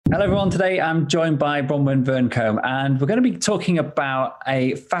Hello everyone, today I'm joined by Bronwyn Verncombe and we're going to be talking about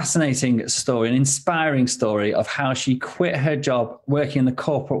a fascinating story, an inspiring story of how she quit her job working in the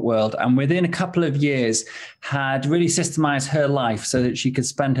corporate world and within a couple of years had really systemized her life so that she could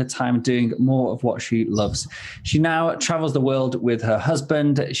spend her time doing more of what she loves. She now travels the world with her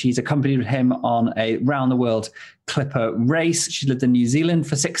husband. She's accompanied him on a round the world Clipper race. She lived in New Zealand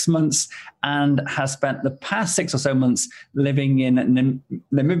for 6 months and has spent the past 6 or so months living in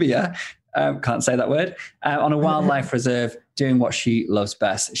Namibia, can't say that word, on a wildlife reserve doing what she loves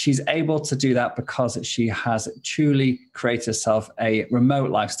best. She's able to do that because she has truly created herself a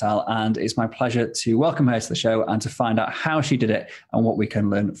remote lifestyle, and it's my pleasure to welcome her to the show and to find out how she did it and what we can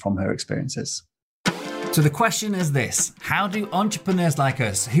learn from her experiences. So the question is this: how do entrepreneurs like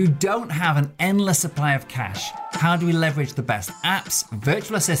us, who don't have an endless supply of cash, how do we leverage the best apps,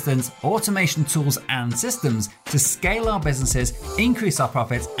 virtual assistants, automation tools and systems to scale our businesses, increase our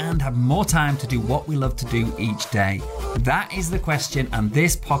profits and have more time to do what we love to do each day? That is the question, and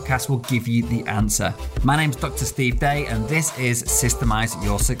this podcast will give you the answer. My name's Dr. Steve Day and this is Systemize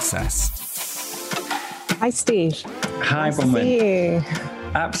Your Success. Hi Steve. Hi Bronwyn. Nice to see you.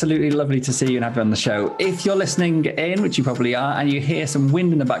 Absolutely lovely to see you and have you on the show. If you're listening in, which you probably are, and you hear some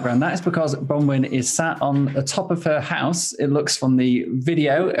wind in the background, that is because Bronwyn is sat on the top of her house. It looks from the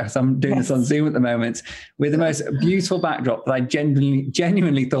video, as I'm doing this on Zoom at the moment, with the most beautiful backdrop that I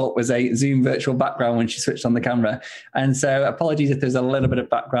genuinely thought was a Zoom virtual background when she switched on the camera. And so apologies if there's a little bit of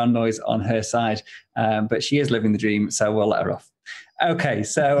background noise on her side, but she is living the dream, so we'll let her off. Okay,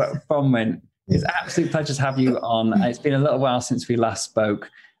 so Bronwyn, it's an absolute pleasure to have you on. It's been a little while since we last spoke.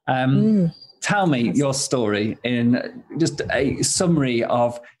 Tell me your story in just a summary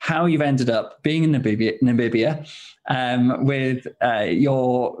of how you've ended up being in Namibia with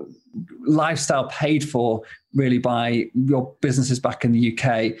your lifestyle paid for really by your businesses back in the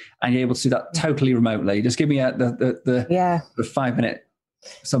UK, and you're able to do that totally remotely. Just give me the 5-minute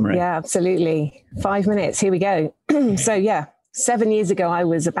summary. Yeah, absolutely. 5 minutes. Here we go. So 7 years ago, I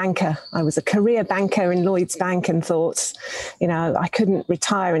was a banker. I was a career banker in Lloyds Bank and thought, I couldn't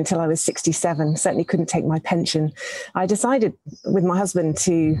retire until I was 67, certainly couldn't take my pension. I decided with my husband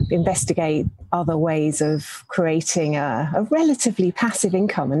to investigate other ways of creating a relatively passive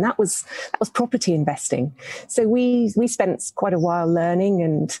income. And that was property investing. So we spent quite a while learning.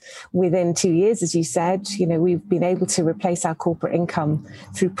 And within 2 years, as you said, we've been able to replace our corporate income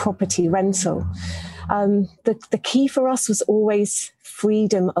through property rental. The key for us was always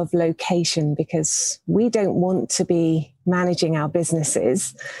freedom of location, because we don't want to be managing our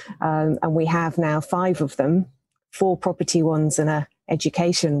businesses. And we have now 5 of them, 4 property ones and an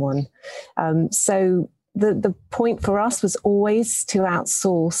education one. So the point for us was always to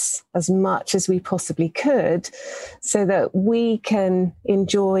outsource as much as we possibly could so that we can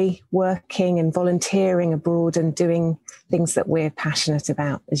enjoy working and volunteering abroad and doing things that we're passionate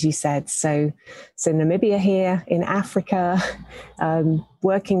about, as you said. So Namibia here in Africa,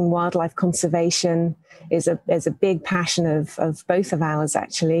 working wildlife conservation is a big passion of both of ours,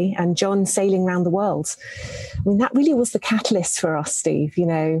 actually. And John sailing around the world. I mean, that really was the catalyst for us, Steve,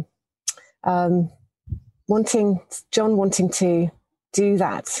 John wanting to do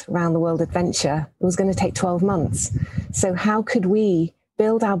that round the world adventure. It was going to take 12 months. So how could we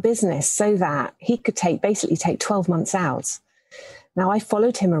build our business so that he could basically take 12 months out? Now, I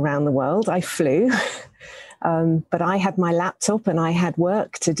followed him around the world. I flew, but I had my laptop and I had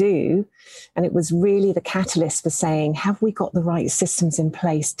work to do. And it was really the catalyst for saying, have we got the right systems in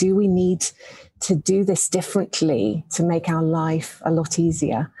place? Do we need to do this differently to make our life a lot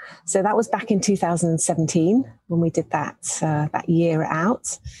easier? So that was back in 2017 when we did that year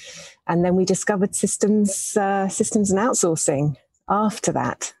out. And then we discovered systems and outsourcing after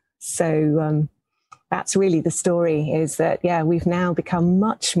that. So that's really the story, is that, we've now become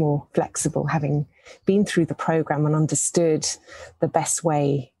much more flexible, having been through the program and understood the best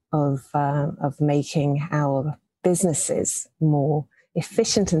way of making our businesses more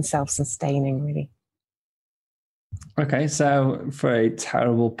efficient and self-sustaining, really. Okay, so for a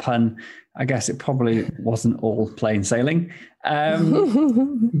terrible pun, I guess it probably wasn't all plain sailing.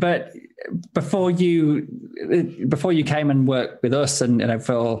 But before you came and worked with us, and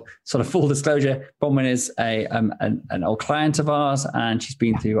for sort of full disclosure, Bronwyn is an old client of ours, and she's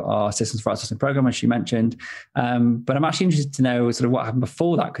been through our Systems for Outsourcing program, as she mentioned. But I'm actually interested to know sort of what happened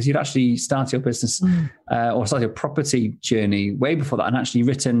before that, because you'd actually started your business or started your property journey way before that, and actually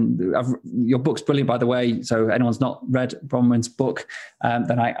written. Your book's brilliant, by the way. So if anyone's not read Bronwyn's book,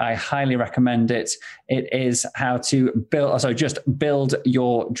 then I highly recommend it. It is how to build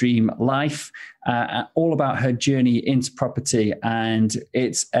your dream life. life, all about her journey into property. And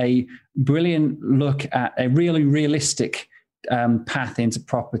it's a brilliant look at a really realistic path into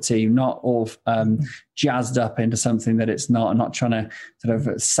property, not all jazzed up into something that it's not, and not trying to sort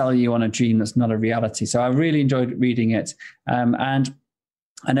of sell you on a dream that's not a reality. So I really enjoyed reading it. And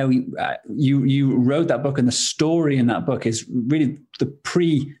I know you wrote that book, and the story in that book is really the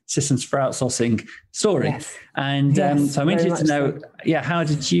pre-Systems for Outsourcing story. Yes. And yes, so I'm interested to know, how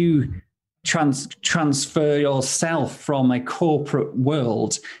did you transfer yourself from a corporate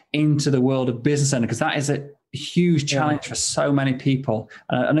world into the world of business owner? Because that is a huge challenge for so many people,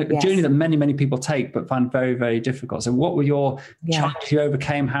 and a journey that many, many people take but find very, very difficult. So what were your challenges you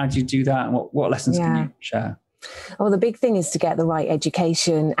overcame? How did you do that? And what lessons can you share? Well, the big thing is to get the right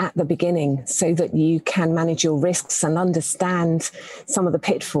education at the beginning so that you can manage your risks and understand some of the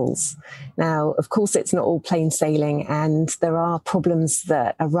pitfalls. Now, of course, it's not all plain sailing, and there are problems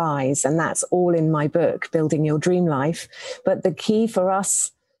that arise, and that's all in my book, Building Your Dream Life. But the key for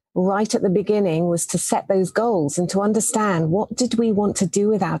us right at the beginning was to set those goals and to understand what did we want to do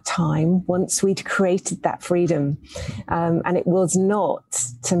with our time once we'd created that freedom. And it was not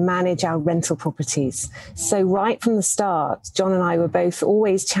to manage our rental properties. So right from the start, John and I were both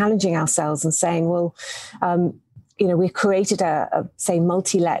always challenging ourselves and saying, well, we've created a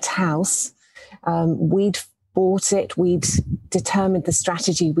multi-let house. We'd bought it. We'd determined the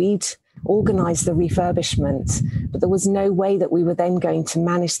strategy. We'd organize the refurbishment, but there was no way that we were then going to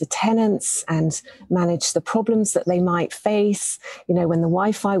manage the tenants and manage the problems that they might face, when the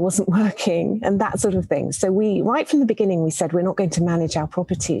Wi-Fi wasn't working and that sort of thing. So right from the beginning, we said, we're not going to manage our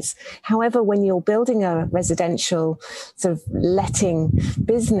properties. However, when you're building a residential sort of letting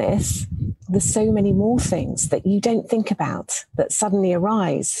business, there's so many more things that you don't think about that suddenly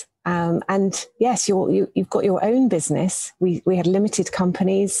arise. And yes, you've got your own business. We had limited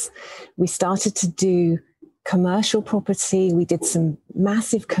companies. We started to do commercial property. We did some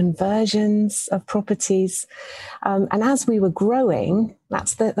massive conversions of properties. And as we were growing,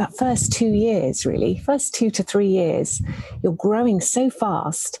 that first 2 years, really, first 2 to 3 years, you're growing so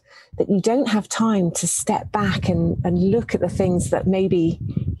fast that you don't have time to step back and look at the things that maybe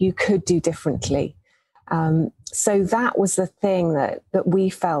you could do differently. So that was the thing that we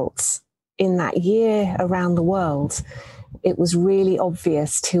felt in that year around the world. It was really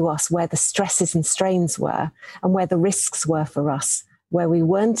obvious to us where the stresses and strains were and where the risks were for us, where we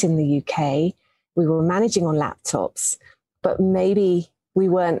weren't in the UK, we were managing on laptops, but maybe we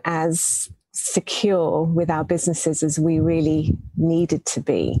weren't as secure with our businesses as we really needed to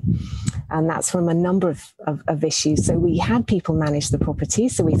be. And that's from a number of issues. So we had people manage the property.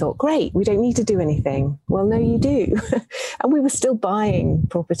 So we thought, great, we don't need to do anything. Well, no, you do. And we were still buying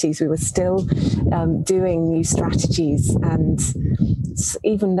properties. We were still doing new strategies. And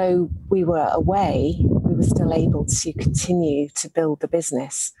even though we were away, we were still able to continue to build the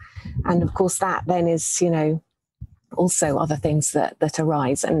business. And of course, that then is, also other things that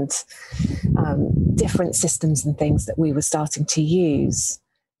arise, and different systems and things that we were starting to use,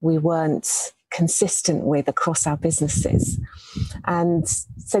 we weren't consistent with across our businesses. And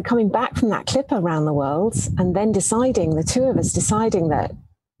so coming back from that clip around the world, and then the two of us deciding that,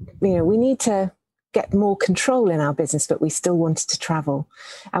 we need to get more control in our business, but we still wanted to travel.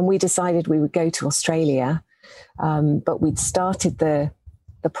 And we decided we would go to Australia, but we'd started the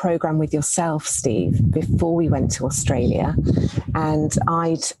program with yourself, Steve, before we went to Australia. And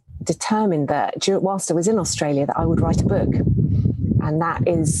I'd determined that whilst I was in Australia, that I would write a book. And that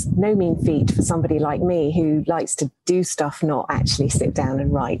is no mean feat for somebody like me who likes to do stuff, not actually sit down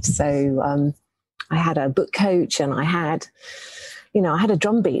and write. So I had a book coach, and I had a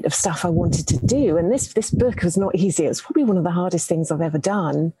drumbeat of stuff I wanted to do. And this book was not easy. It was probably one of the hardest things I've ever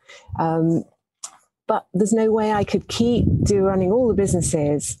done. But there's no way I could keep running all the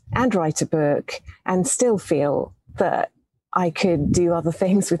businesses and write a book and still feel that I could do other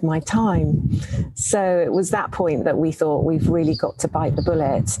things with my time. So it was that point that we thought we've really got to bite the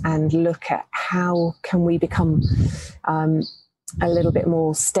bullet and look at how can we become a little bit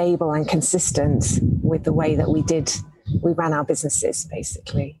more stable and consistent with the way that we ran our businesses,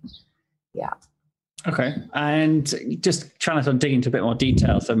 basically. Yeah. Okay. And just trying to sort of dig into a bit more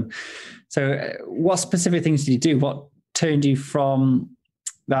detail. So what specific things did you do? What turned you from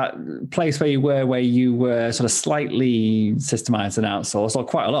that place where you were sort of slightly systemized and outsourced, or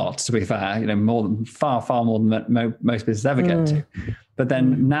quite a lot, to be fair, far more than most businesses ever get to. But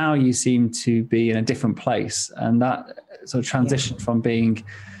then now you seem to be in a different place. And that sort of transition from being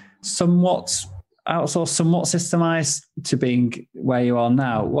somewhat outsourced, somewhat systemized, to being where you are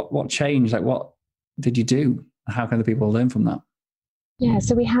now. What changed? Like, what did you do? How can the people learn from that? Yeah,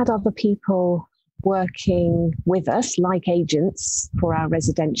 so we had other people working with us, like agents, for our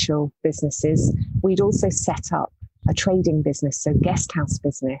residential businesses. We'd also set up a trading business, so guest house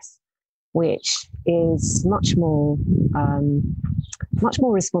business, which is much more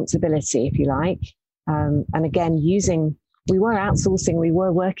responsibility, if you like. And again, we were outsourcing, we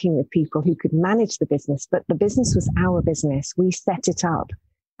were working with people who could manage the business, but the business was our business. We set it up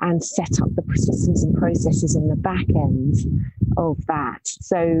and set up the systems and processes in the back end of that.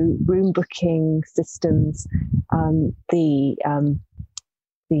 So room booking systems, the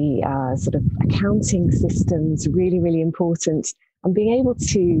sort of accounting systems, really, really important, and being able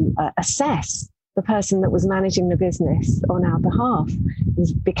to assess the person that was managing the business on our behalf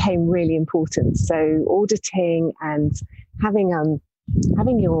became really important. So auditing and having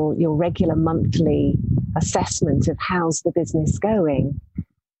your regular monthly assessment of how's the business going.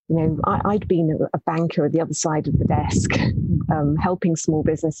 You know, I'd been a banker at the other side of the desk, helping small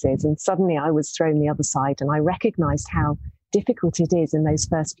businesses, and suddenly I was thrown the other side, and I recognized how difficult it is in those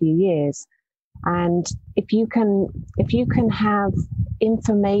first few years. And if you can have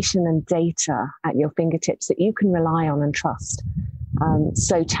information and data at your fingertips that you can rely on and trust,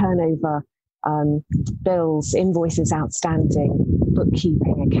 so turnover, bills, invoices outstanding,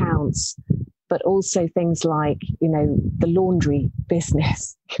 bookkeeping, accounts, but also things like, you know, the laundry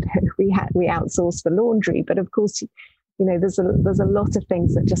business. We outsourced the laundry, but of course, you know, there's a lot of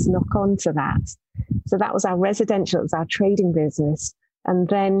things that just knock on to that. So that was our residential, it was our trading business. And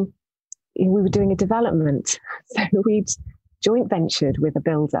then we were doing a development. So we'd joint ventured with a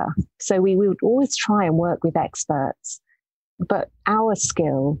builder. So we would always try and work with experts. But our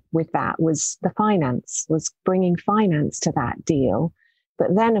skill with that was the finance, was bringing finance to that deal.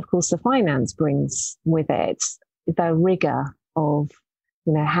 But then, of course, the finance brings with it the rigor of,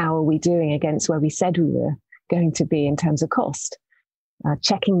 you know, how are we doing against where we said we were going to be in terms of cost,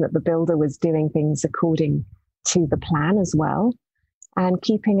 checking that the builder was doing things according to the plan as well, and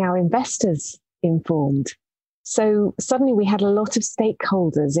keeping our investors informed. So suddenly we had a lot of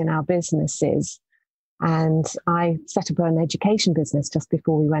stakeholders in our businesses. And I set up an education business just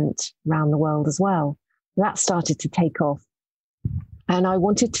before we went around the world as well. That started to take off. And I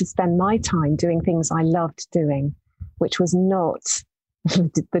wanted to spend my time doing things I loved doing, which was not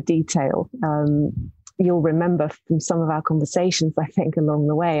the detail. You'll remember from some of our conversations, I think, along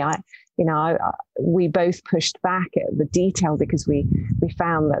the way, we both pushed back at the detail because we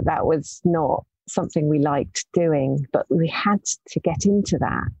found that was not something we liked doing, but we had to get into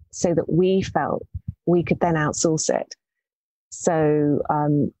that so that we felt we could then outsource it. So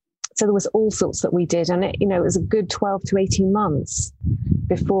there was all sorts that we did. And it was a good 12 to 18 months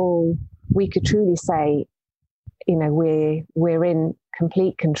before we could truly say, you know, we're in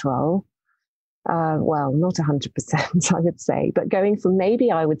complete control. Well, not 100%, I would say, but going from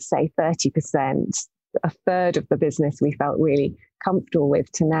maybe, I would say 30%, a third of the business we felt really comfortable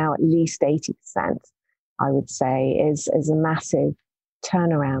with, to now at least 80%, I would say is a massive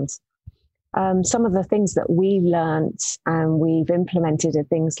turnaround. Some of the things that we learned and we've implemented are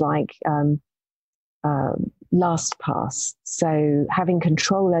things like LastPass. So having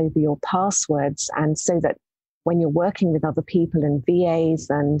control over your passwords, and so that when you're working with other people and VAs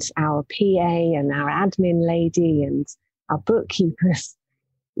and our PA and our admin lady and our bookkeepers,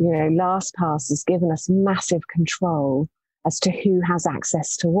 you know, LastPass has given us massive control as to who has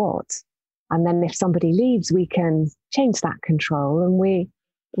access to what. And then if somebody leaves, we can change that control, and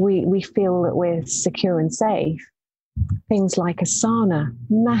we feel that we're secure and safe. Things like Asana,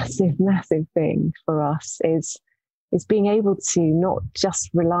 massive thing for us is being able to not just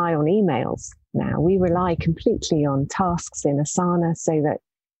rely on emails. Now we rely completely on tasks in Asana, so that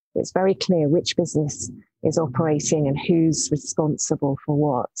it's very clear which business is operating and who's responsible for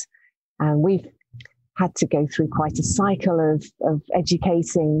what. And we've had to go through quite a cycle of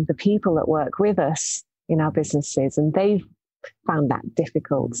educating the people that work with us in our businesses, and they've found that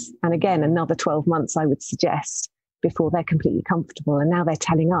difficult. And again, another 12 months, I would suggest, before they're completely comfortable. And now they're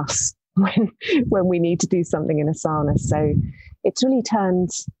telling us when we need to do something in Asana. So it's really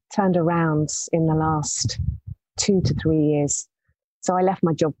turned around in the last 2 to 3 years. So I left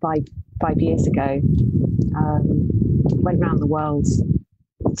my job five years ago, went around the world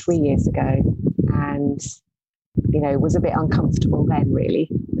 3 years ago, and it was a bit uncomfortable then, really.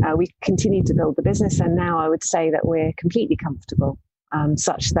 We continued to build the business, and now I would say that we're completely comfortable,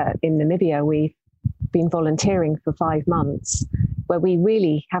 such that in Namibia, we've been volunteering for 5 months where we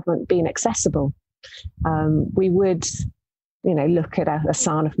really haven't been accessible. We would, look at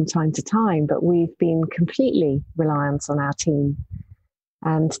Asana from time to time, but we've been completely reliant on our team.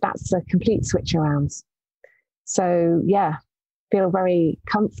 And that's a complete switch around. So, yeah, feel very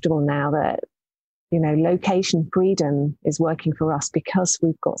comfortable now that, location freedom is working for us because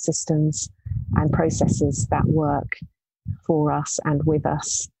we've got systems and processes that work for us and with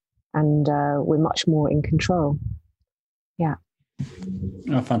us, and we're much more in control. Yeah.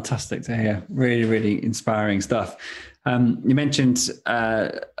 Oh, fantastic to hear. Really, really inspiring stuff. You mentioned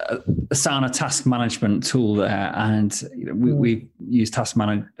a Asana task management tool there, and we've used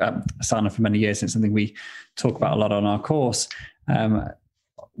Asana for many years. It's something we talk about a lot on our course.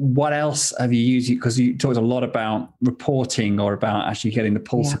 What else have you used? Because you talked a lot about reporting, or about actually getting the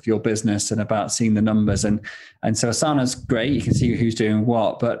pulse of your business, and about seeing the numbers. And so Asana's great. You can see who's doing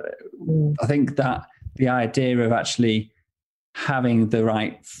what. But I think that the idea of actually having the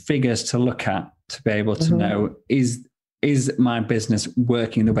right figures to look at, to be able to know, is my business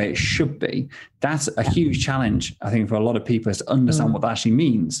working the way it should be? That's a huge challenge, I think, for a lot of people, is to understand what that actually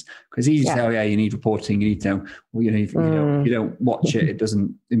means. Because it's easy to say, oh yeah, you need reporting, you need to know, well, if you don't watch it, it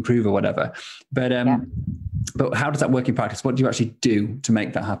doesn't improve or whatever. But how does that work in practice? What do you actually do to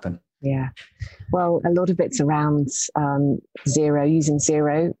make that happen? Yeah. Well, a lot of it's around Xero, using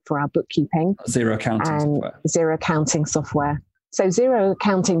Xero for our bookkeeping. Xero accounting software. Xero accounting software. So Xero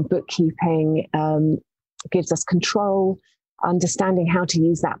accounting bookkeeping gives us control, understanding how to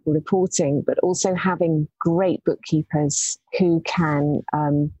use that for reporting, but also having great bookkeepers who can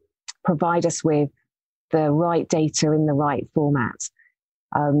provide us with the right data in the right format.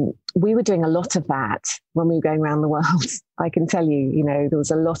 We were doing a lot of that when we were going around the world. I can tell you, there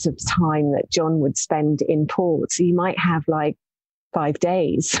was a lot of time that John would spend in port. So you might have like 5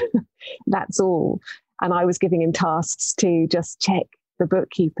 days. That's all. And I was giving him tasks to just check the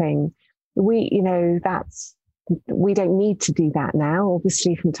bookkeeping. We don't need to do that now.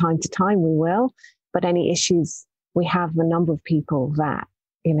 Obviously, from time to time we will, but any issues, we have a number of people that,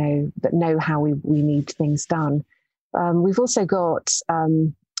 that know how we need things done. We've also got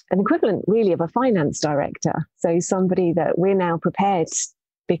an equivalent really of a finance director. So somebody that we're now prepared,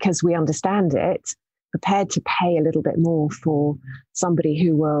 because we understand it, prepared to pay a little bit more for somebody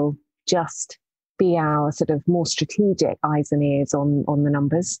who will just be our sort of more strategic eyes and ears on the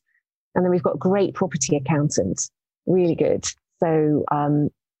numbers. And then we've got great property accountants, really good. So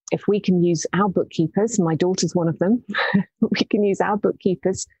if we can use our bookkeepers, my daughter's one of them, we can use our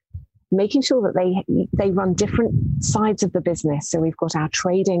bookkeepers, making sure that they run different sides of the business. So we've got our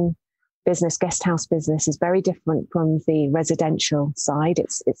trading business, guest house business is very different from the residential side.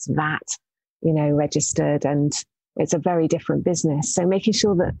 It's VAT, registered, and it's a very different business. So making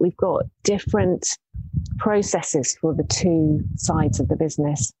sure that we've got different processes for the two sides of the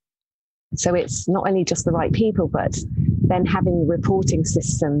business. So it's not only just the right people, but then having a reporting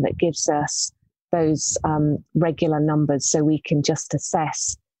system that gives us those regular numbers, so we can just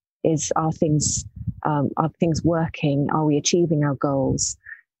assess, are things working? Are we achieving our goals?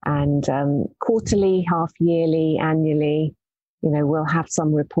 And quarterly, half yearly, annually, we'll have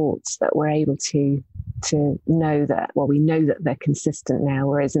some reports that we're able to know that, we know that they're consistent now,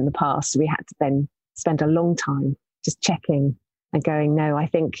 whereas in the past we had to then spend a long time just checking and going, no, I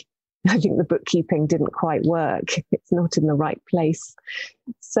think the bookkeeping didn't quite work. It's not in the right place.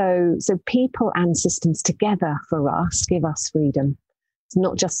 So people and systems together for us give us freedom. It's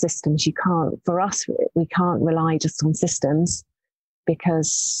not just systems. We can't rely just on systems,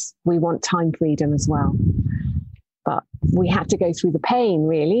 because we want time freedom as well. But we had to go through the pain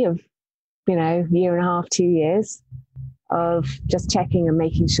really of, year and a half, 2 years of just checking and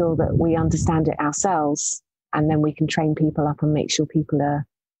making sure that we understand it ourselves. And then we can train people up and make sure people are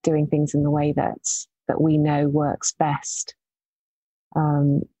doing things in the way that we know works best.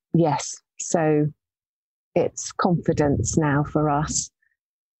 Yes. So it's confidence now for us.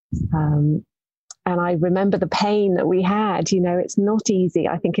 And I remember the pain that we had, it's not easy.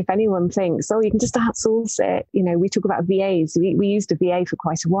 I think if anyone thinks, you can just outsource it, we talk about VAs. We used a VA for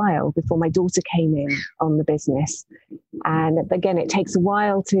quite a while before my daughter came in on the business. And again, it takes a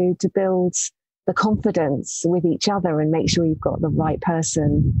while to build the confidence with each other and make sure you've got the right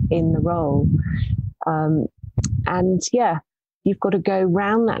person in the role. And yeah, you've got to go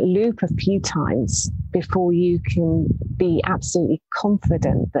round that loop a few times before you can be absolutely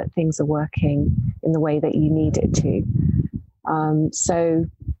confident that things are working in the way that you need it to.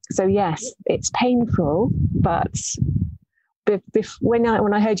 So yes, it's painful, but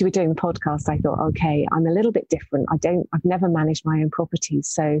when I heard you were doing the podcast, I thought, okay, I'm a little bit different. I've never managed my own properties.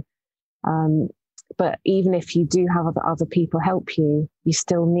 So, but even if you do have other people help you, you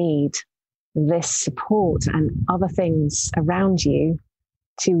still need this support and other things around you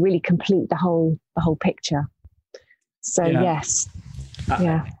to really complete the whole picture. So yes,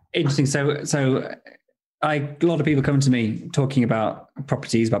 interesting. So a lot of people come to me talking about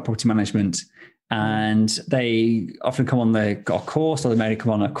properties, about property management, and they often come on our course, or they may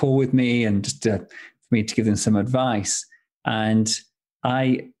come on a call with me and just for me to give them some advice. And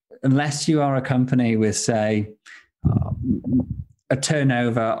unless you are a company with, say, a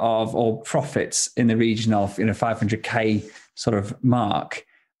turnover of, or profits in the region of 500k sort of mark,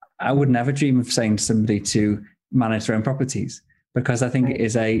 I would never dream of saying to somebody to manage their own properties, because I think it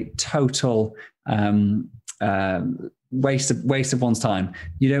is a total waste of one's time.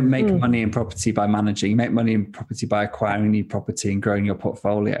 You don't make money in property by managing. You make money in property by acquiring new property and growing your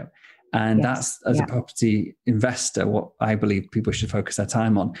portfolio. And that's, as a property investor, what I believe people should focus their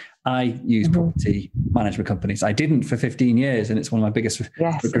time on. I use property management companies. I didn't for 15 years, and it's one of my biggest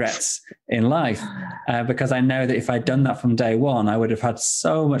regrets in life, because I know that if I'd done that from day one, I would have had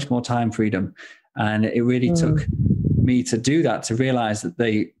so much more time freedom. And it really took me to do that, to realize that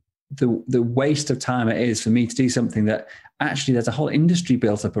the waste of time it is for me to do something that actually there's a whole industry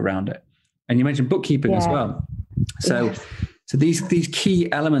built up around it. And you mentioned bookkeeping as well. So these key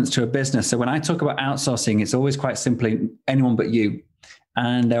elements to a business. So when I talk about outsourcing, it's always quite simply anyone but you.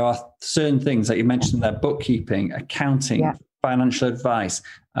 And there are certain things that you mentioned there: bookkeeping, accounting, financial advice,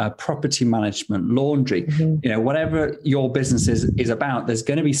 property management, laundry, whatever your business is about, there's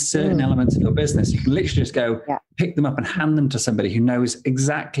going to be certain elements of your business. You can literally just go pick them up and hand them to somebody who knows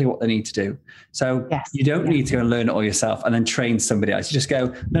exactly what they need to do. So you don't need to go and learn it all yourself and then train somebody else. You just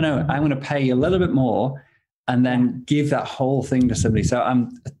go, no, I'm going to pay you a little bit more and then give that whole thing to somebody. So I'm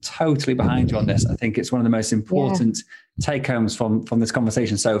totally behind you on this. I think it's one of the most important take homes from this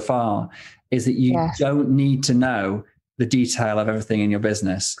conversation so far, is that you don't need to know the detail of everything in your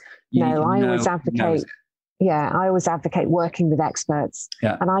business. I always advocate working with experts.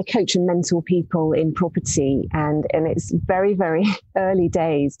 And I coach and mentor people in property, and it's very, very early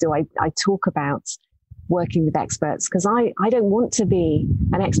days I talk about working with experts, because I don't want to be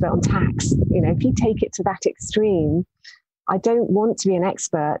an expert on tax. If you take it to that extreme, I don't want to be an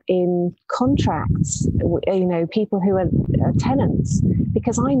expert in contracts, people who are tenants,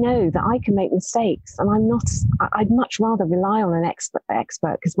 because I know that I can make mistakes, and I'd much rather rely on an expert,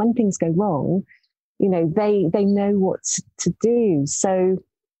 because when things go wrong, they know what to do. So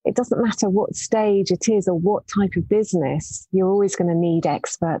it doesn't matter what stage it is or what type of business, you're always going to need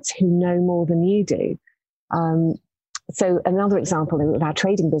experts who know more than you do. So another example of our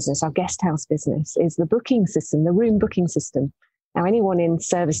trading business, our guest house business, is the booking system, the room booking system. Now, anyone in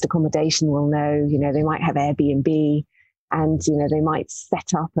serviced accommodation will know, they might have Airbnb, and, they might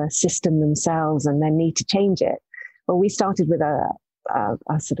set up a system themselves and then need to change it. Well, we started with a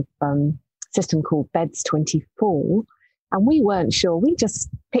sort of system called Beds24, and we weren't sure. We just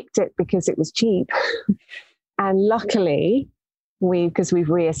picked it because it was cheap. And luckily, because we've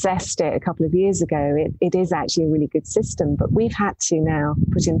reassessed it a couple of years ago, it is actually a really good system. But we've had to now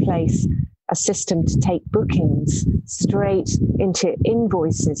put in place a system to take bookings straight into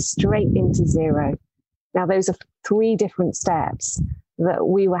invoices, straight into Xero. Now, those are 3 different steps that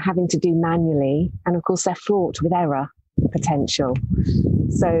we were having to do manually. And of course, they're fraught with error potential.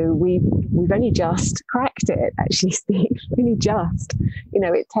 So we've only just cracked it, actually, Steve. Only just.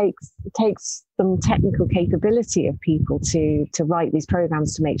 It takes some technical capability of people to write these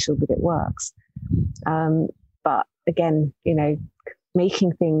programs to make sure that it works. But again,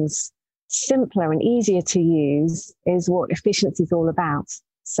 making things simpler and easier to use is what efficiency is all about.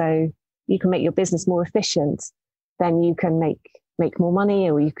 So you can make your business more efficient, then you can make more money,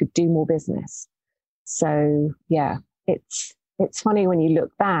 or you could do more business. So it's funny when you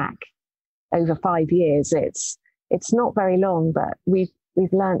look back over 5 years. It's not very long, but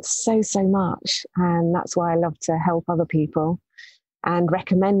we've learned so much, and that's why I love to help other people and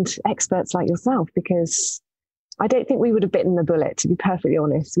recommend experts like yourself, because I don't think we would have bitten the bullet, to be perfectly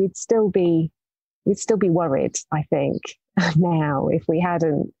honest. We'd still be worried, I think, now, if we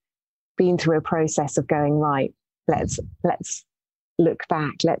hadn't been through a process of going, right, let's look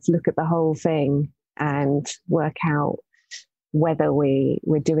back, let's look at the whole thing and work out whether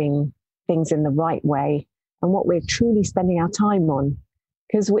we're doing things in the right way and what we're truly spending our time on.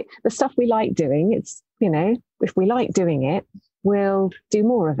 Because the stuff we like doing, it's, if we like doing it, we'll do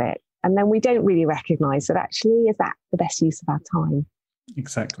more of it. And then we don't really recognize that actually, is that the best use of our time?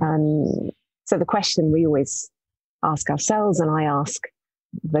 Exactly. So the question we always ask ourselves, and I ask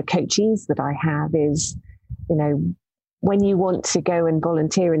the coachees that I have, is, when you want to go and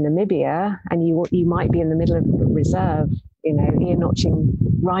volunteer in Namibia, and you might be in the middle of a reserve, ear notching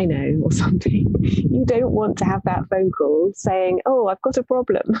rhino or something, you don't want to have that phone call saying, oh, I've got a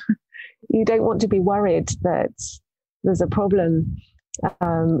problem. You don't want to be worried that there's a problem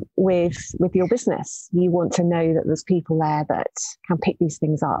with your business. You want to know that there's people there that can pick these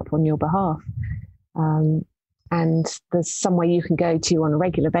things up on your behalf. And there's somewhere you can go to on a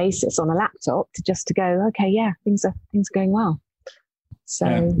regular basis on a laptop to go, okay, yeah, things are going well.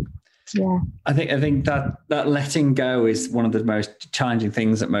 So, yeah. I think that letting go is one of the most challenging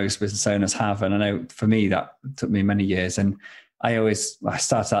things that most business owners have. And I know for me, that took me many years. And I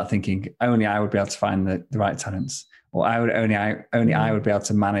started out thinking only I would be able to find the right talents, or I would be able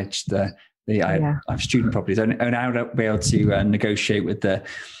to manage I have student properties. Only I would be able to negotiate with the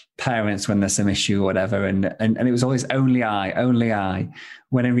parents when there's some issue or whatever. And it was always only I,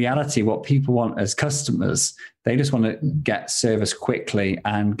 when in reality, what people want as customers, they just want to get service quickly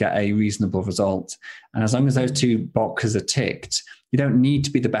and get a reasonable result. And as long as those two boxes are ticked, you don't need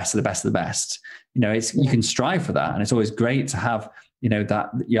to be the best of the best of the best. You can strive for that. And it's always great to have, that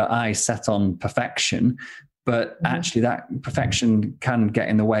your eyes set on perfection, but actually that perfection can get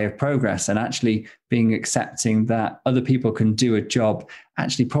in the way of progress, and actually being accepting that other people can do a job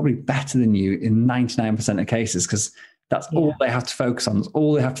actually probably better than you in 99% of cases, because that's all they have to focus on. That's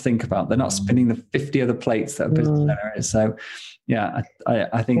all they have to think about. They're not spinning the 50 other plates that a business owner is. So I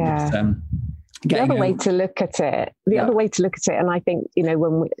think it's, the other way to look at it, and I think,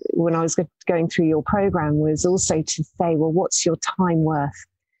 when I was going through your program, was also to say, well, what's your time worth?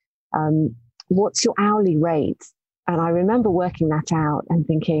 What's your hourly rate? And I remember working that out and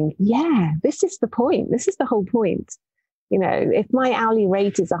thinking, this is the point. This is the whole point. If my hourly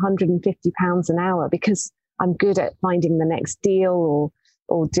rate is £150 an hour because I'm good at finding the next deal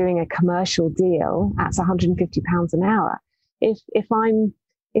or doing a commercial deal, that's £150 an hour. If I'm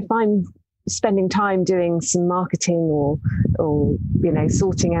spending time doing some marketing or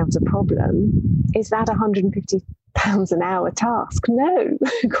sorting out a problem, is that £150 an hour task? No,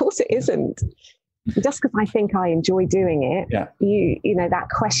 of course it isn't. Just because I think I enjoy doing it, that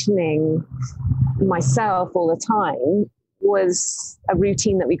questioning myself all the time was a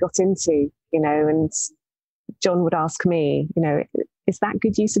routine that we got into, and John would ask me, is that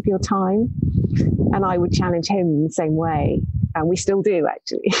good use of your time? And I would challenge him in the same way. And we still do,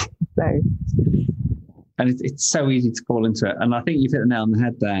 actually. And it's so easy to fall into it. And I think you've hit the nail on the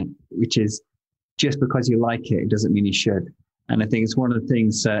head there, which is just because you like it doesn't mean you should. And I think it's one of the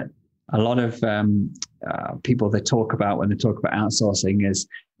things that a lot of people they talk about when they talk about outsourcing is,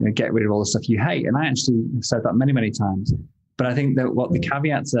 get rid of all the stuff you hate. And I actually have said that many, many times. But I think that what the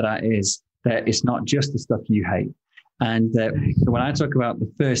caveat to that is that it's not just the stuff you hate. And when I talk about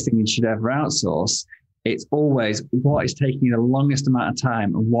the first thing you should ever outsource, it's always what is taking you the longest amount of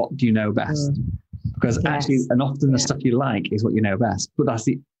time and what do you know best? Because actually, and often the stuff you like is what you know best. But that's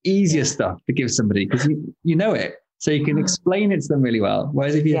the easiest stuff to give somebody because you know it. So you can explain it to them really well.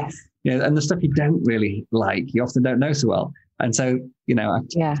 Whereas if and the stuff you don't really like, you often don't know so well. And so, I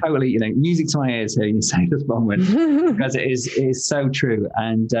totally, music to my ears here, you say this, Bronwyn, because it is so true.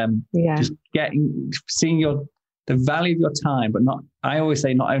 And just seeing the value of your time, but I always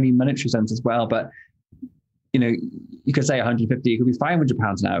say not only in monetary sense as well, but, you could say 150, it could be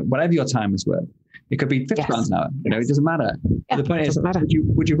 £500 an hour, whatever your time is worth. It could be £50 an hour. It doesn't matter. Yeah, the point is,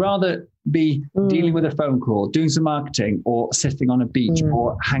 would you rather be dealing with a phone call, doing some marketing, or sitting on a beach,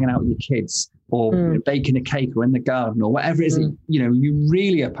 or hanging out with your kids, or baking a cake, or in the garden, or whatever it is that you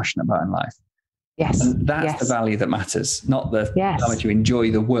really are passionate about in life? Yes. And that's the value that matters, not how much you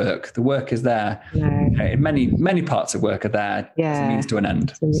enjoy the work. The work is there. No. Many parts of work are there as a means to an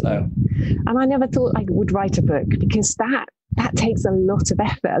end. Absolutely. So, and I never thought I would write a book because that takes a lot of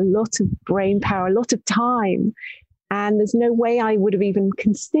effort, a lot of brain power, a lot of time. And there's no way I would have even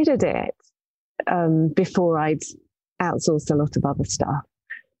considered it before I'd outsourced a lot of other stuff.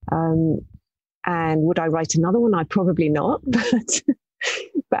 And would I write another one? I'd probably not.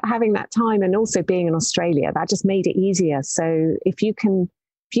 But having that time and also being in Australia, that just made it easier. So if you can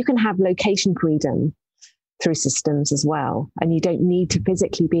have location freedom through systems as well, and you don't need to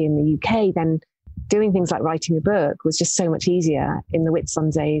physically be in the UK, then doing things like writing a book was just so much easier in the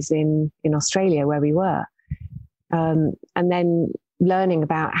Whitsundays in Australia where we were. And then learning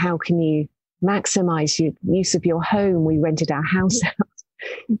about how can you maximize your use of your home. We rented our house out.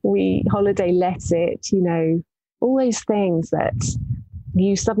 We holiday let it, all those things that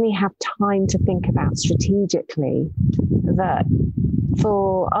you suddenly have time to think about strategically that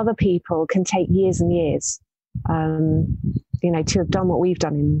for other people can take years and years. To have done what we've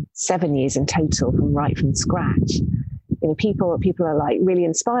done in 7 years in total from scratch. People are like really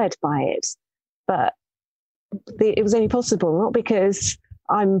inspired by it, but it was only possible not because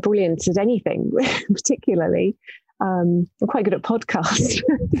I'm brilliant at anything particularly, I'm quite good at podcasts.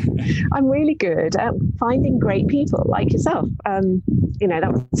 I'm really good at finding great people like yourself.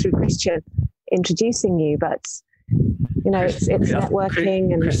 That was through Christian introducing you, but it's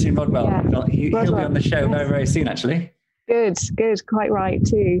networking. And Christian Rodwell. Yeah, he'll be on the show very, very soon, actually. Good. Quite right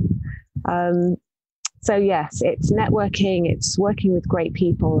too. So yes, it's networking, it's working with great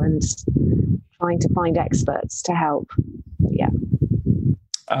people and trying to find experts to help. Yeah.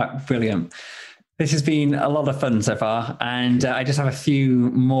 Brilliant. This has been a lot of fun so far. And I just have a few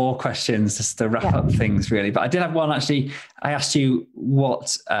more questions just to wrap up things really. But I did have one actually. I asked you what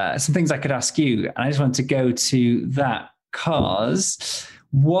some things I could ask you. And I just wanted to go to that because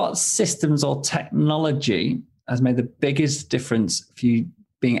what systems or technology has made the biggest difference for you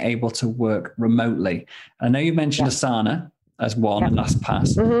being able to work remotely? I know you mentioned Asana as one and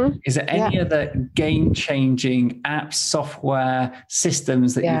LastPass. Mm-hmm. Is there any other game-changing apps, software,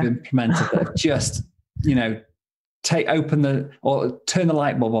 systems that you've implemented that just, turn the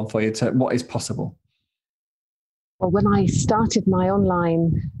light bulb on for you to what is possible? Well, when I started my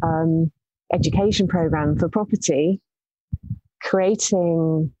online education program for property,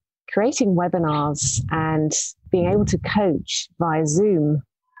 creating webinars and being able to coach via Zoom,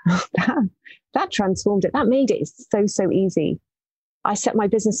 that transformed it. That made it so easy. I set my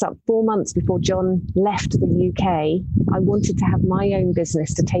business up 4 months before John left the UK. I wanted to have my own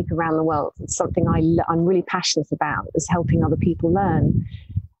business to take around the world. It's something I'm really passionate about, is helping other people learn.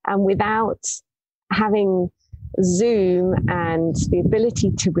 And without having Zoom and the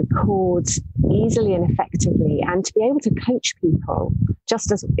ability to record easily and effectively and to be able to coach people,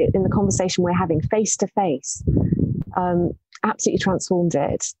 just as in the conversation we're having face to face, absolutely transformed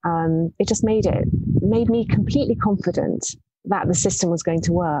it. It just made me completely confident that the system was going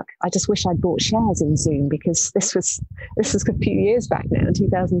to work. I just wish I'd bought shares in Zoom because this was a few years back now,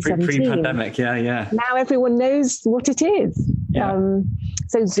 2017. Pre-pandemic, yeah. Now everyone knows what it is. Yeah.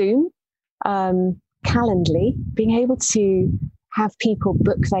 So Zoom, Calendly, being able to have people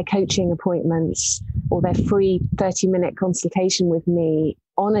book their coaching appointments or their free 30-minute consultation with me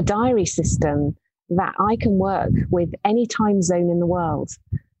on a diary system that I can work with any time zone in the world.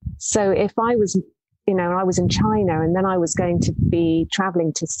 So if I was, I was in China and then I was going to be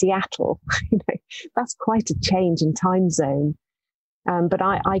traveling to Seattle, that's quite a change in time zone. But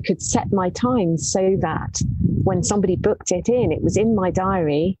I could set my time so that when somebody booked it in, it was in my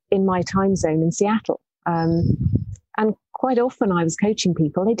diary, in my time zone in Seattle. And quite often I was coaching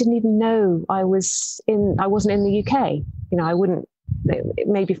people. They didn't even know I wasn't in the UK. I wouldn't,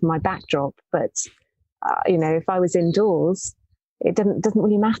 maybe for my backdrop, but if I was indoors, it doesn't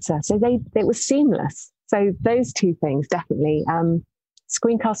really matter. So it was seamless. So those two things, definitely.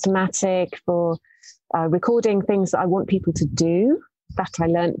 Screencast-O-Matic for recording things that I want people to do, that I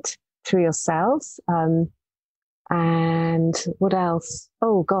learnt through yourselves. And what else?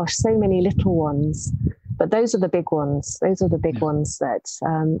 Oh gosh, so many little ones. But those are the big ones. Those are the big ones that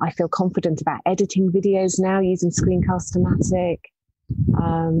I feel confident about. Editing videos now using Screencast-O-Matic.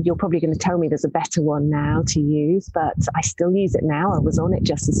 You're probably going to tell me there's a better one now to use, but I still use it now. I was on it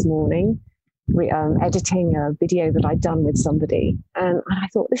just this morning, editing a video that I'd done with somebody. And I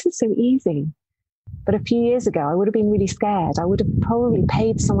thought, this is so easy. But a few years ago, I would have been really scared. I would have probably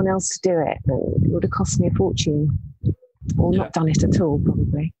paid someone else to do it. And it would have cost me a fortune or not done it at all,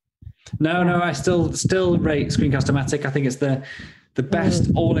 probably. No, I still rate Screencast-O-Matic. I think it's the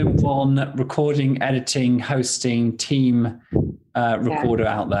best all-in-one recording, editing, hosting, team recorder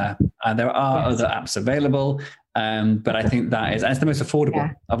out there. There are other apps available, but I think that is, and it's the most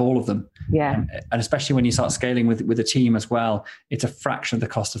affordable of all of them. Yeah. And especially when you start scaling with a team as well, it's a fraction of the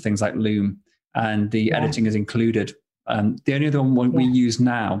cost of things like Loom, and the editing is included. The only other one we use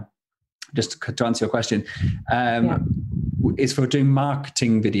now, just to answer your question, is for doing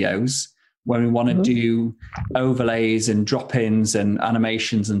marketing videos when we want to do overlays and drop-ins and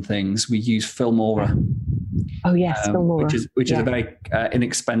animations and things. We use Filmora. Oh yes, Filmora, which is a very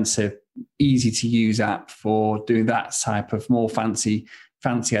inexpensive, easy to use app for doing that type of more fancy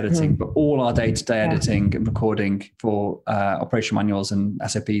editing. But all our day-to-day editing and recording for operation manuals and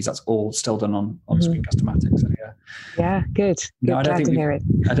SOPs, that's all still done on Screencast-O-Matic. So good. No, I don't think to hear it.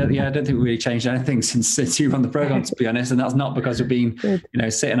 I don't think we really changed anything since you run the program, to be honest. And that's not because we've been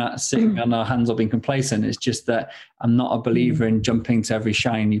sitting on our hands or being complacent. It's just that I'm not a believer in jumping to every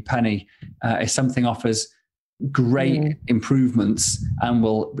shiny new penny. If something offers great improvements and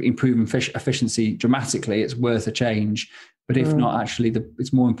will improve efficiency dramatically, it's worth a change. But if not, actually,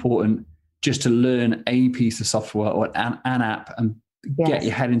 it's more important just to learn a piece of software or an app and get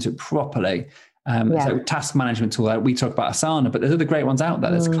your head into it properly. So task management tool, we talk about Asana, but there's other great ones out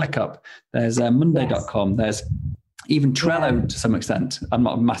there. There's ClickUp, there's Monday.com, there's even Trello to some extent. I'm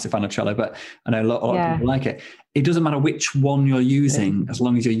not a massive fan of Trello, but I know a lot of people like it. It doesn't matter which one you're using as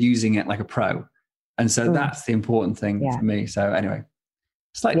long as you're using it like a pro. And so that's the important thing for me. So anyway,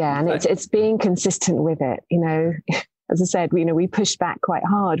 and it's being consistent with it. You know, as I said, we pushed back quite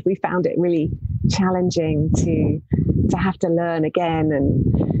hard. We found it really challenging to have to learn again and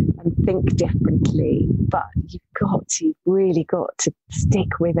think differently. But you've really got to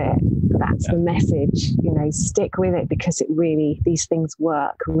stick with it. That's the message. You know, stick with it because these things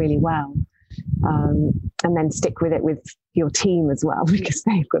work really well. And then stick with it with your team as well, because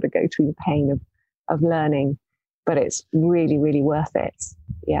they've got to go through the pain of learning. But it's really, really worth it.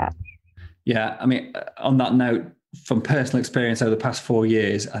 Yeah. Yeah. I mean, on that note, from personal experience over the past 4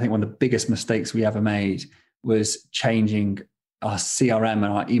 years, I think one of the biggest mistakes we ever made was changing our CRM and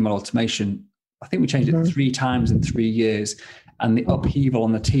our email automation. I think we changed it 3 times in 3 years, and the upheaval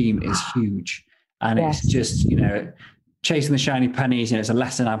on the team is huge. And it's just, chasing the shiny pennies. It's a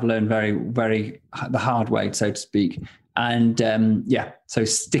lesson I've learned very, very the hard way, so to speak. And so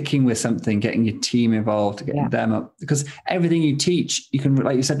sticking with something, getting your team involved, getting them up, because everything you teach, you can,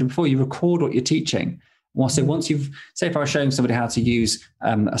 like you said before, you record what you're teaching. So once you've, say if I was showing somebody how to use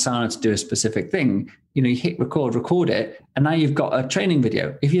Asana to do a specific thing, you hit record it, and now you've got a training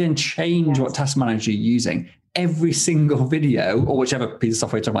video. If you then change what task manager you're using, every single video, or whichever piece of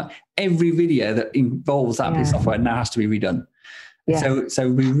software you're talking about, every video that involves that piece of software now has to be redone. Yeah.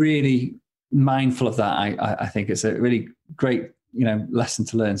 So be really mindful of that. I think it's a really great, lesson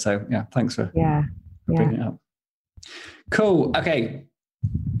to learn. So thanks for bringing it up. Cool. Okay.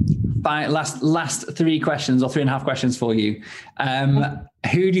 Last 3 questions or 3.5 questions for you.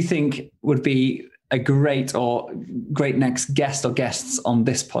 Who do you think would be a great next guest or guests on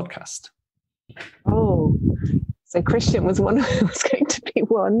this podcast? Oh, so Christian was one who was going to be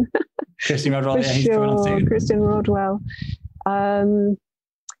one. Christian Rodwell, he's coming on soon. Christian Rodwell.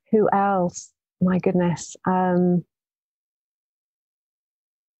 Who else? My goodness. I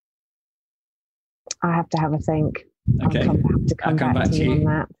have to have a think. Okay. I'll have to come back to you on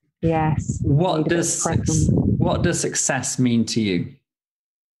that. Yes. What does success mean to you?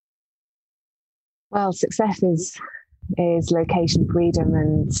 Well, success is location freedom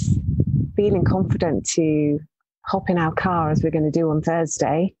and feeling confident to hop in our car, as we're going to do on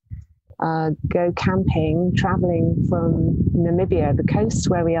Thursday, go camping, traveling from Namibia, the coast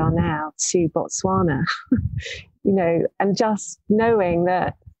where we are now, to Botswana, and just knowing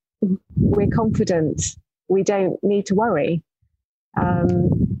that we're confident, we don't need to worry.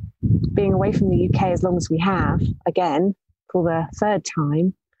 Being away from the UK as long as we have, again, for the 3rd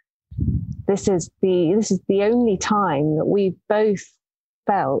time, this is the only time that we've both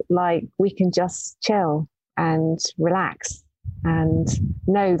felt like we can just chill and relax and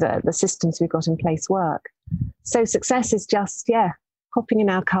know that the systems we've got in place work. So success is just, hopping in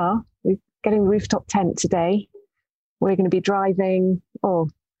our car. We're getting the rooftop tent today. We're going to be driving a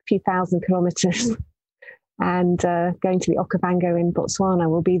few thousand kilometers and going to the Okavango in Botswana.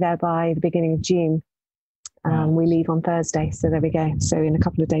 We'll be there by the beginning of June. We leave on Thursday. So there we go. So in a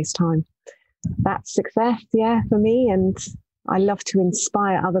couple of days' time. That's success, for me. And I love to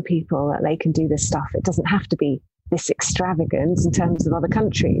inspire other people that they can do this stuff. It doesn't have to be this extravagant in terms of other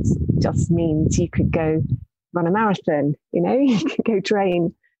countries. It just means you could go run a marathon, you could go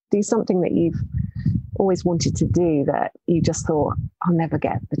train, do something that you've always wanted to do that you just thought, I'll never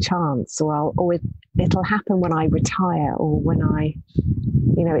get the chance, or it'll happen when I retire, or when I,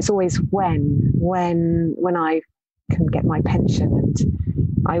 it's always when I can get my pension. And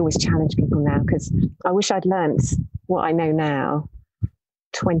I always challenge people now, because I wish I'd learned what I know now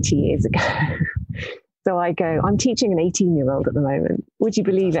 20 years ago. So I'm teaching an 18-year-old at the moment. Would you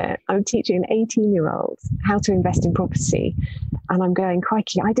believe it? I'm teaching an 18-year-old how to invest in property. And I'm going,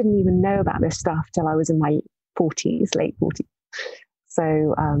 crikey, I didn't even know about this stuff till I was in my late 40s.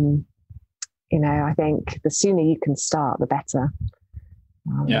 So, I think the sooner you can start, the better.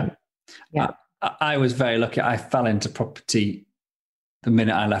 I was very lucky. I fell into property the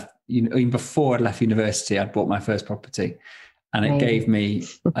minute I left, even before I left university. I'd bought my first property, and it gave me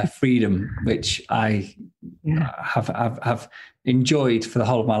a freedom which I have enjoyed for the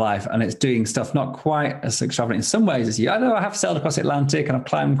whole of my life. And it's doing stuff not quite as extravagant in some ways as you. I know I have sailed across the Atlantic and I've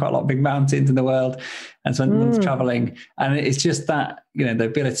climbed quite a lot of big mountains in the world and spent months traveling. And it's just that, the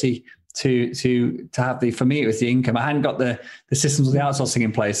ability to have for me, it was the income. I hadn't got the systems of the outsourcing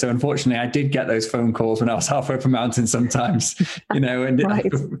in place. So unfortunately I did get those phone calls when I was halfway up a mountain sometimes, and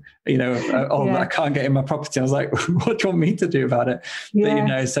right. I can't get in my property. I was like, what do you want me to do about it? Yeah.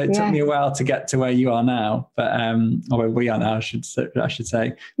 But, so it took me a while to get to where you are now, but, or where we are now, I should say.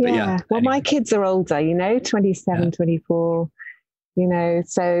 But well, anyway. My kids are older, 27, 24,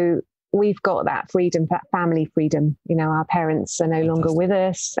 so we've got that freedom, that family freedom. Our parents are no longer with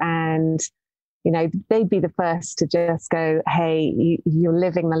us, and they'd be the first to just go, hey, you're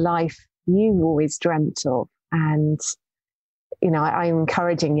living the life you always dreamt of. And I'm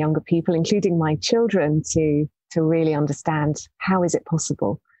encouraging younger people, including my children, to really understand how is it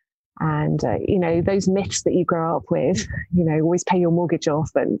possible. And those myths that you grow up with, always pay your mortgage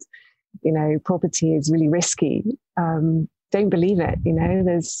off, and property is really risky. Don't believe it.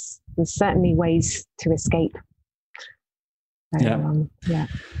 There's certainly ways to escape. So, yeah.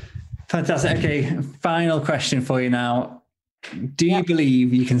 Fantastic. Okay. Final question for you now. Do you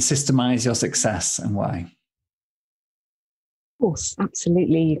believe you can systemize your success, and why? Of course,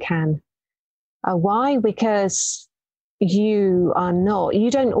 absolutely you can. Why? Because you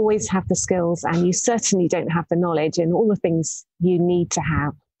don't always have the skills, and you certainly don't have the knowledge and all the things you need to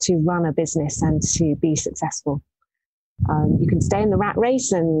have to run a business and to be successful. You can stay in the rat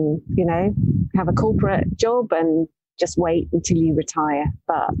race and, have a corporate job and just wait until you retire.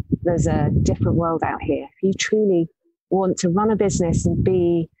 But there's a different world out here. If you truly want to run a business and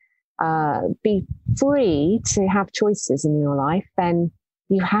be free to have choices in your life, then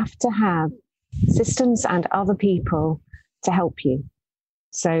you have to have systems and other people to help you.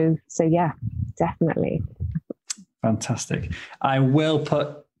 So yeah, definitely. Fantastic. I will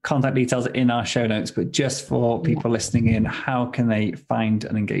put contact details in our show notes, but just for people listening in, how can they find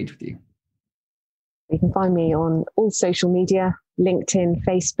and engage with you? You can find me on all social media. LinkedIn,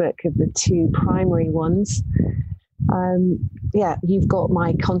 Facebook are the two primary ones. You've got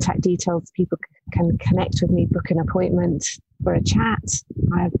my contact details. People can connect with me, book an appointment for a chat.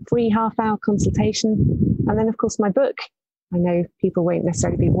 I have a free half-hour consultation. And then, of course, my book. I know people won't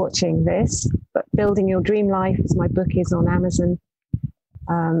necessarily be watching this, but Building Your Dream Life, my book is on Amazon.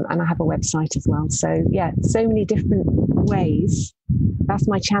 And I have a website as well. So so many different ways. That's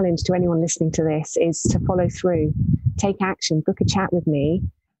my challenge to anyone listening to this, is to follow through, take action, book a chat with me.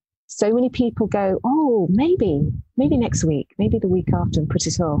 So many people go, oh, maybe next week, maybe the week after, and put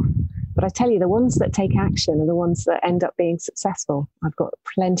it off. But I tell you, the ones that take action are the ones that end up being successful. I've got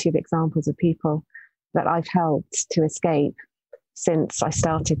plenty of examples of people that I've helped to escape since I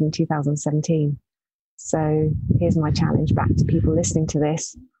started in 2017. So here's my challenge back to people listening to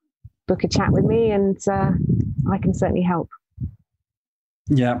this. Book a chat with me, and I can certainly help.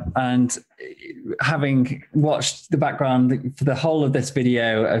 Yeah. And having watched the background for the whole of this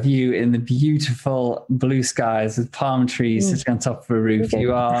video of you in the beautiful blue skies with palm trees sitting on top of a roof,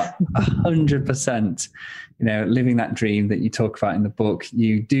 you are 100%, living that dream that you talk about in the book.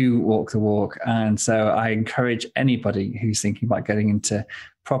 You do walk the walk. And so I encourage anybody who's thinking about getting into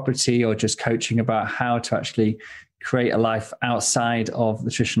property or just coaching about how to actually create a life outside of the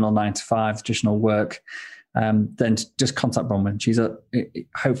traditional 9-to-5, traditional work, then just contact Bronwyn. She's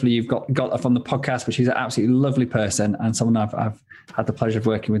hopefully you've got her from the podcast, but she's an absolutely lovely person and someone I've had the pleasure of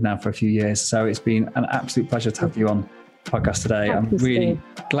working with now for a few years. So it's been an absolute pleasure to have you on the podcast today. I'm really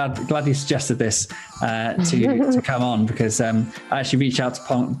glad you suggested this to come on, because I actually reached out to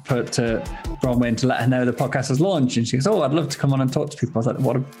Bronwyn to let her know the podcast was launched, and she goes, oh, I'd love to come on and talk to people. I was like,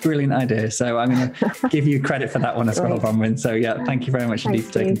 what a brilliant idea. So I'm going to give you credit for that one as well, Bronwyn. So thank you very much indeed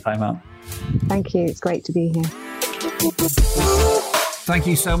for taking the time out. Thank you. It's great to be here. Thank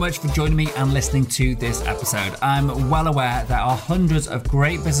you so much for joining me and listening to this episode. I'm well aware there are hundreds of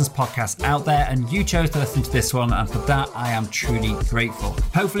great business podcasts out there, and you chose to listen to this one, and for that I am truly grateful.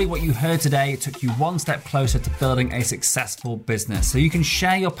 Hopefully what you heard today took you one step closer to building a successful business so you can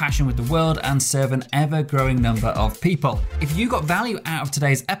share your passion with the world and serve an ever-growing number of people. If you got value out of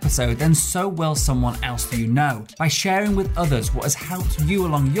today's episode, then so will someone else you know. By sharing with others what has helped you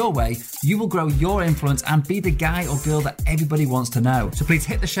along your way, you will grow your influence and be the guy or girl that everybody wants to know. So please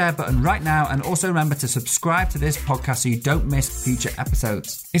hit the share button right now, and also remember to subscribe to this podcast so you don't miss future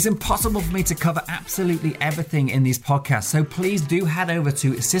episodes. It's impossible for me to cover absolutely everything in these podcasts, so please do head over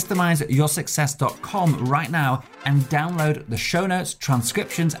to systemizeyoursuccess.com right now and download the show notes,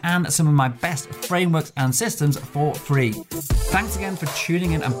 transcriptions, and some of my best frameworks and systems for free. Thanks again for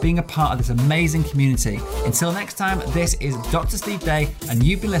tuning in and being a part of this amazing community. Until next time, this is Dr. Steve Day, and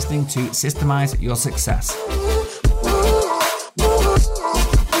you've been listening to Systemize Your Success.